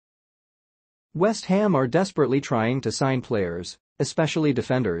West Ham are desperately trying to sign players, especially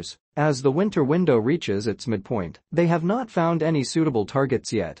defenders, as the winter window reaches its midpoint. They have not found any suitable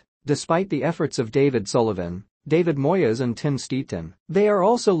targets yet, despite the efforts of David Sullivan, David Moyes and Tim Steidten. They are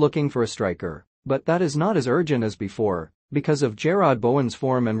also looking for a striker, but that is not as urgent as before, because of Jarrod Bowen's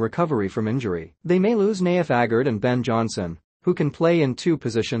form and recovery from injury. They may lose Nayef, Aguerd and Ben Johnson, who can play in two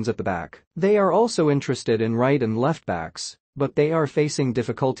positions at the back. They are also interested in right and left backs, but they are facing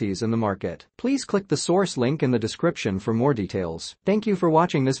difficulties in the market. Please click the source link in the description for more details. Thank you for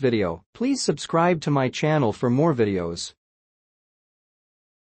watching this video. Please subscribe to my channel for more videos.